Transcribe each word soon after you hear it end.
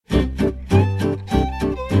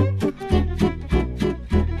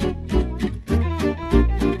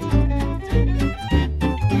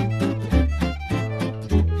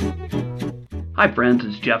Hi friends,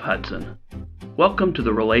 it's Jeff Hudson. Welcome to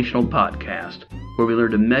the Relational Podcast, where we learn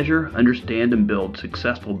to measure, understand, and build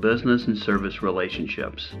successful business and service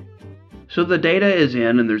relationships. So the data is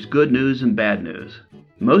in and there's good news and bad news.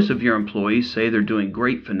 Most of your employees say they're doing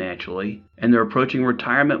great financially and they're approaching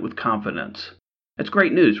retirement with confidence. That's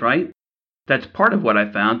great news, right? That's part of what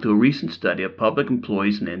I found through a recent study of public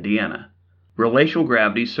employees in Indiana. Relational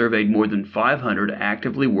Gravity surveyed more than 500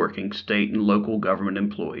 actively working state and local government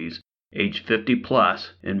employees aged 50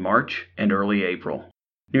 plus in March and early April.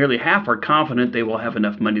 Nearly half are confident they will have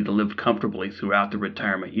enough money to live comfortably throughout their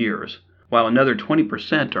retirement years, while another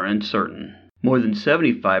 20% are uncertain. More than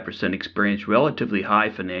 75% experience relatively high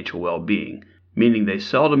financial well-being, meaning they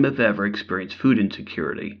seldom if ever experience food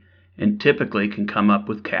insecurity, and typically can come up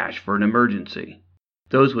with cash for an emergency.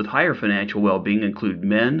 Those with higher financial well-being include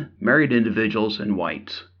men, married individuals, and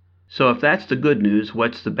whites. So if that's the good news,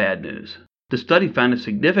 what's the bad news? The study found a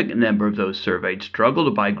significant number of those surveyed struggle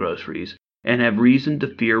to buy groceries and have reason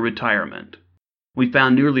to fear retirement. We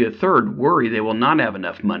found nearly a third worry they will not have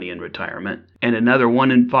enough money in retirement, and another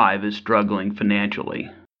 1 in 5 is struggling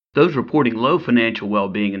financially. Those reporting low financial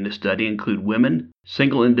well-being in the study include women,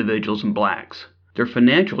 single individuals, and blacks. Their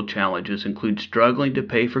financial challenges include struggling to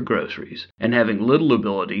pay for groceries and having little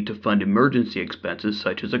ability to fund emergency expenses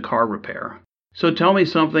such as a car repair. So tell me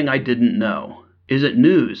something I didn't know. Is it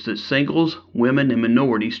news that singles, women, and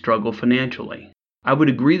minorities struggle financially? I would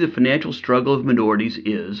agree the financial struggle of minorities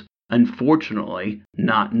is, unfortunately,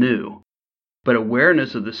 not new. But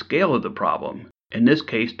awareness of the scale of the problem, in this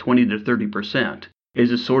case 20 to 30%,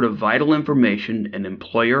 is a sort of vital information an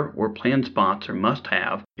employer or plan sponsor must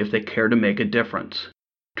have if they care to make a difference.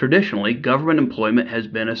 Traditionally, government employment has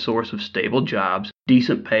been a source of stable jobs,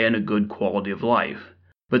 decent pay, and a good quality of life.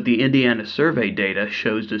 But the Indiana survey data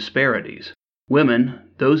shows disparities.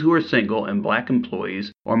 Women, those who are single, and black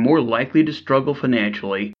employees are more likely to struggle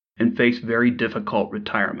financially and face very difficult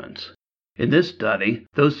retirements. In this study,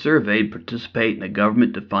 those surveyed participate in a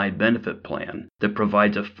government-defined benefit plan that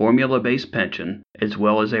provides a formula-based pension as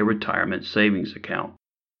well as a retirement savings account.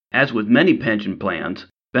 As with many pension plans,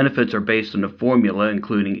 benefits are based on a formula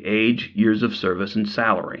including age, years of service, and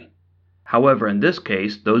salary. However, in this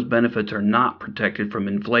case, those benefits are not protected from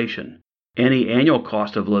inflation. Any annual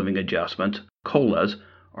cost of living adjustments, COLAs,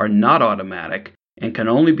 are not automatic and can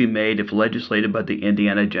only be made if legislated by the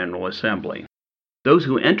Indiana General Assembly. Those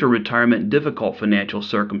who enter retirement in difficult financial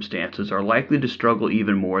circumstances are likely to struggle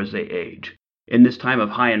even more as they age. In this time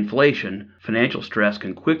of high inflation, financial stress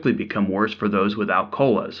can quickly become worse for those without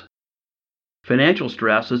COLAs. Financial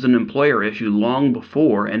stress is an employer issue long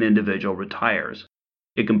before an individual retires.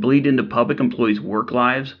 It can bleed into public employees' work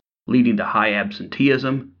lives, leading to high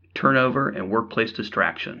absenteeism, turnover, and workplace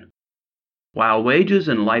distraction. While wages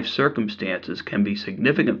and life circumstances can be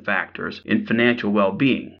significant factors in financial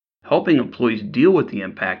well-being, helping employees deal with the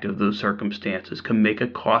impact of those circumstances can make a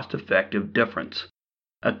cost-effective difference.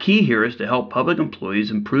 A key here is to help public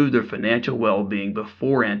employees improve their financial well-being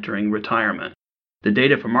before entering retirement. The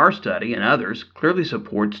data from our study and others clearly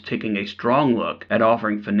supports taking a strong look at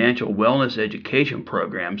offering financial wellness education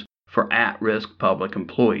programs for at-risk public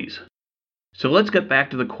employees. So let's get back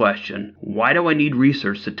to the question, why do I need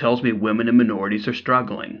research that tells me women and minorities are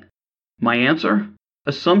struggling? My answer?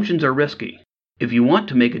 Assumptions are risky. If you want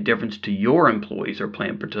to make a difference to your employees or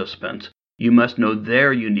plan participants, you must know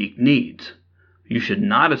their unique needs. You should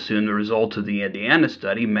not assume the results of the Indiana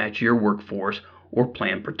study match your workforce or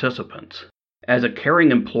plan participants. As a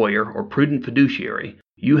caring employer or prudent fiduciary,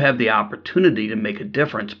 you have the opportunity to make a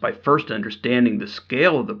difference by first understanding the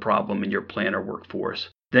scale of the problem in your plan or workforce,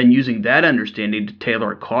 then using that understanding to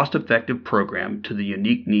tailor a cost-effective program to the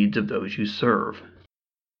unique needs of those you serve.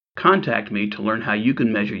 Contact me to learn how you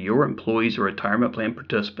can measure your employees' or retirement plan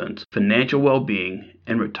participants' financial well-being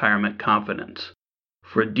and retirement confidence.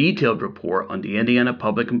 For a detailed report on the Indiana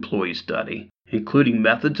Public Employees Study, including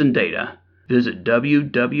methods and data, visit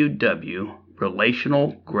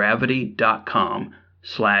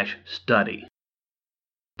www.relationalgravity.com/study.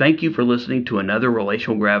 Thank you for listening to another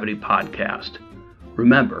Relational Gravity podcast.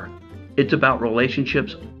 Remember, it's about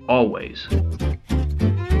relationships always.